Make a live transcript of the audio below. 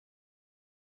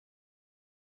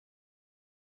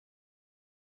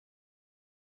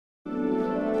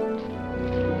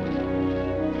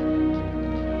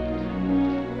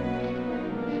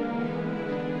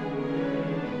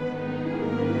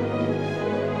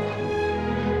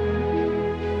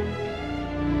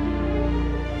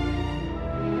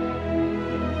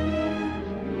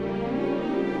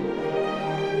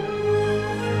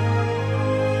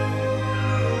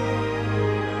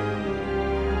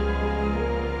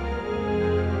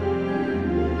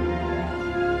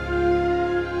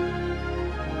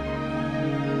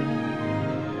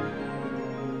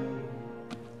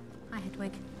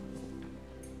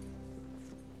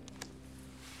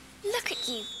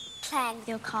playing with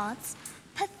your cards.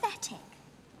 Pathetic.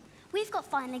 We've got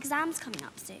final exams coming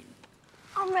up soon.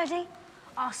 I'm ready.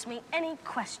 Ask me any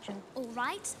question. All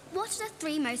right. What are the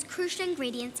 3 most crucial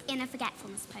ingredients in a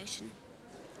forgetfulness potion?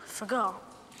 Forgot.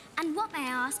 And what, may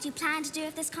I ask, do you plan to do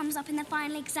if this comes up in the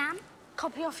final exam?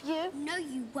 Copy off you? No,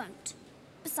 you won't.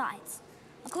 Besides,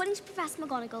 according to Professor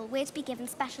McGonagall, we're to be given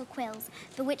special quills,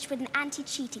 bewitched with an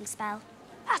anti-cheating spell.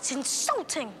 That's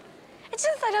insulting. It's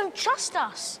as if they don't trust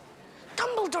us.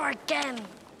 Dumbledore again.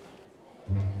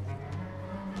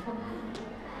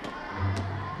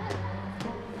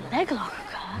 Leglock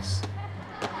curse?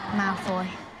 Malfoy.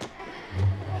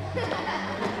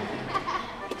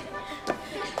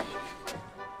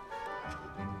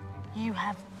 You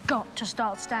have got to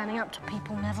start standing up to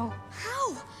people, Neville.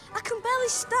 How? I can barely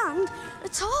stand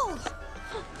at all.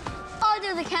 I'll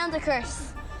do the counter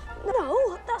curse.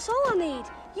 No, that's all I need.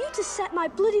 You to set my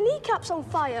bloody kneecaps on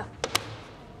fire.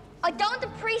 I don't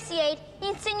appreciate the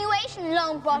insinuation,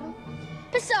 Longbottom.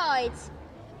 Besides,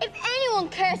 if anyone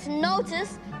cares to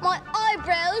notice, my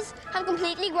eyebrows have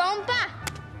completely grown back.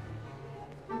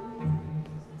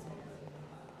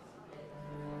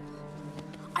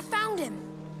 I found him.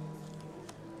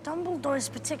 Dumbledore is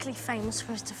particularly famous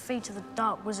for his defeat of the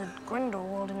Dark Wizard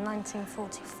Grindelwald in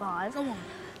 1945. Go on.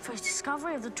 For his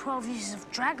discovery of the 12 uses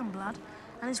of dragon blood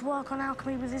and his work on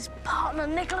alchemy with his partner,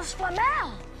 Nicholas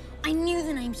Flamel. I knew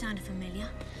the name sounded familiar.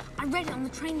 I read it on the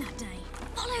train that day.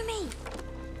 Follow me.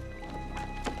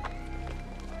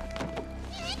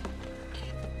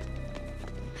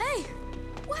 Hey,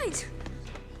 wait.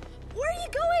 Where are you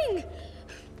going?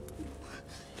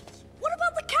 What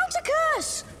about the counter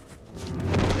curse?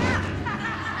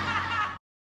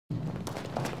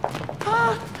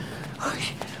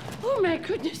 Oh, my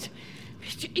goodness.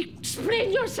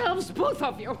 Explain yourselves, both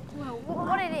of you. Well,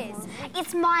 what it is,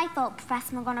 it's my fault,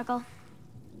 Professor McGonagall.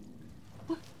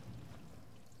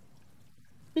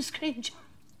 Miss Granger.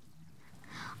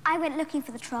 I went looking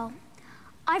for the troll.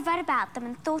 I read about them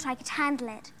and thought I could handle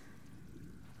it.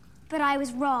 But I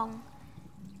was wrong.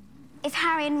 If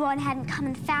Harry and Ron hadn't come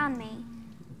and found me,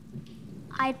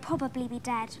 I'd probably be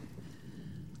dead.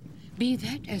 Be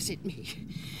that as it may,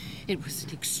 it was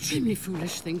an extremely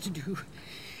foolish thing to do.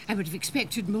 I would have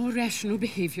expected more rational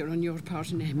behaviour on your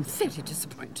part, and I am very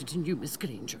disappointed in you, Miss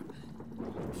Granger.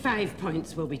 5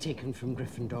 points will be taken from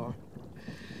Gryffindor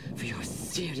for your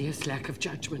serious lack of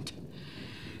judgment.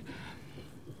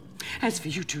 As for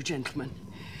you 2 gentlemen,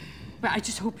 well, I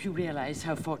just hope you realise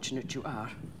how fortunate you are.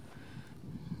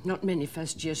 Not many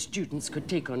first-year students could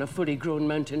take on a fully grown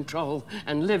mountain troll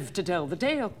and live to tell the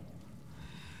tale.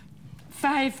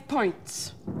 5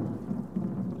 points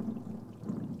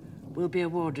will be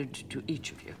awarded to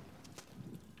each of you.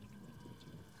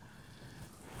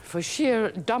 For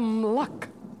sheer dumb luck.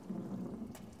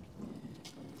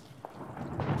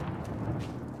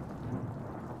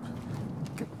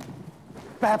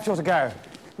 Perhaps you ought to go.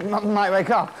 Might wake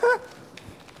up.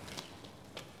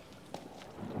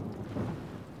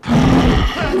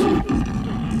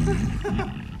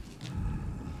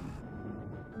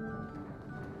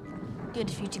 Good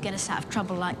of you to get us out of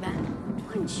trouble like that.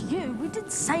 Mind you, we did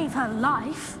save her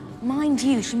life. Mind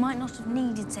you, she might not have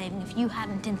needed saving if you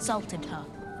hadn't insulted her.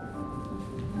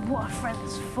 What a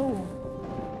friend's fool.